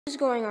What's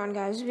going on,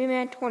 guys?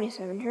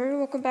 VMan27 here.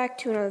 Welcome back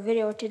to another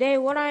video. Today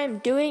what I am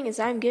doing is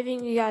I'm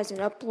giving you guys an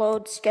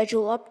upload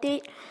schedule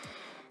update.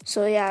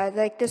 So yeah,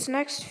 like this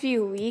next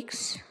few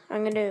weeks,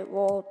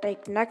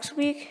 next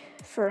week,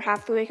 for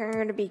half the week I'm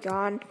gonna be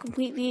gone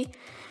completely.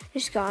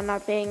 Just gone,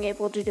 not being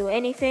able to do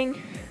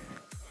anything.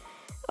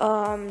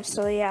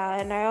 So yeah,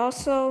 and I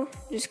also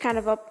just kind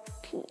of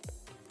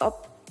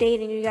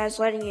updating you guys,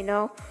 letting you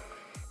know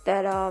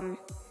that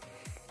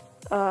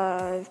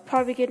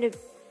probably gonna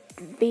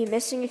be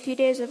missing a few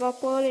days of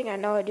uploading. I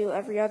know I do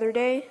every other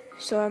day,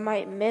 so I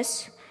might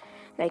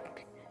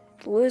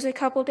lose a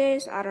couple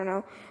days. I don't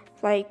know.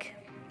 I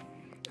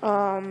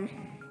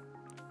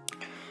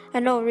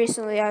know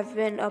recently I've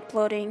been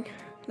uploading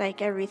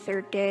every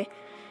third day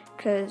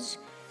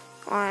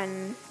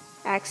on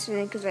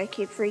accident, because I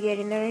keep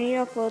forgetting that I need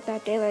to upload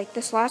that day. Like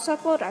this last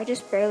upload, I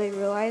just barely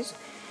realized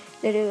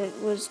that it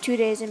was 2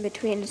 days in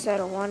between instead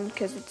of one,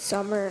 because it's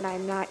summer and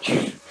I'm not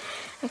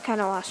I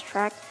kind of lost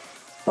track,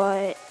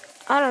 but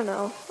I don't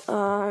know.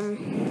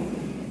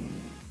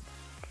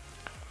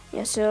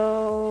 Yeah,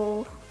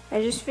 so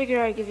I just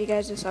figured I'd give you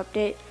guys this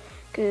update,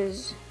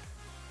 because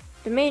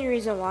the main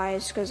reason why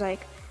is because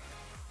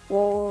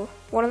one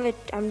of the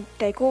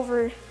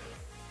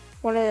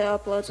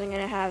uploads I'm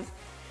gonna have,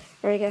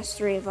 or I guess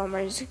 3 of them,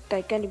 are just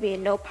going to be a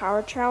no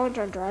power challenge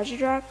on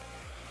DraziDraft.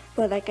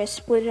 But I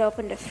split it up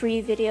into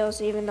 3 videos,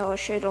 even though it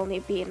should only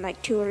be in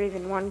 2 or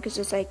even 1, because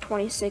it's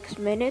 26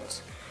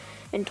 minutes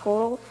in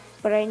total.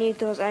 But I need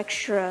those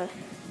extra,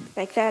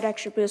 that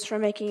extra boost for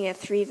making it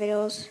 3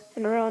 videos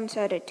in a row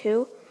instead of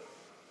 2.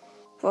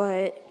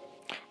 But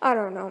I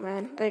don't know,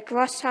 man.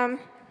 Last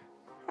time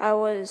I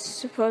was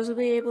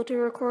supposedly able to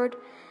record,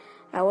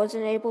 I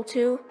wasn't able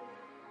to.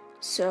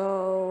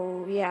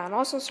 So yeah, and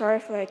also sorry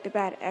for the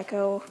bad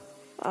echo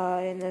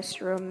in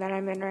this room that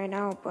I'm in right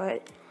now,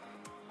 but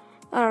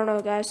I don't know,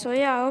 guys. So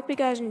yeah, I hope you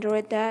guys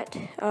enjoyed that.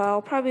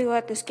 I'll probably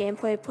let this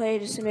gameplay play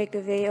just to make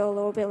the video a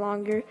little bit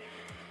longer.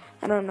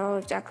 I don't know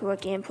exactly what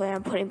gameplay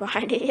I'm putting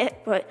behind it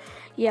yet, but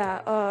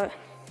yeah.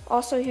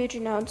 Also, huge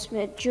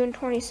announcement, June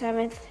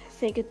 27th, I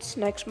think it's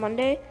next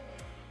Monday.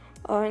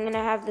 I'm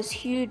gonna have this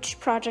huge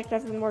project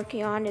I've been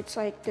working on. It's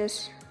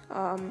this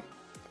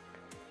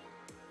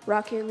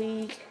Rocket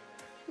League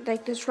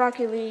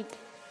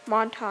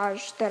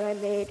montage that I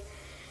made,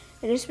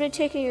 and it's been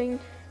taking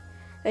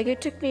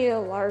it took me a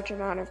large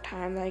amount of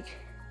time.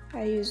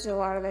 I used a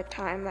lot of that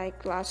time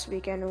last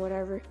weekend or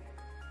whatever.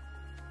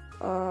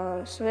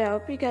 So yeah, I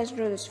hope you guys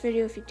enjoyed this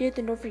video. If you did,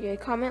 then don't forget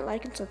to comment,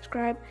 like, and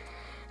subscribe,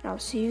 and I'll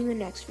see you in the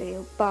next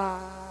video.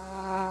 Bye.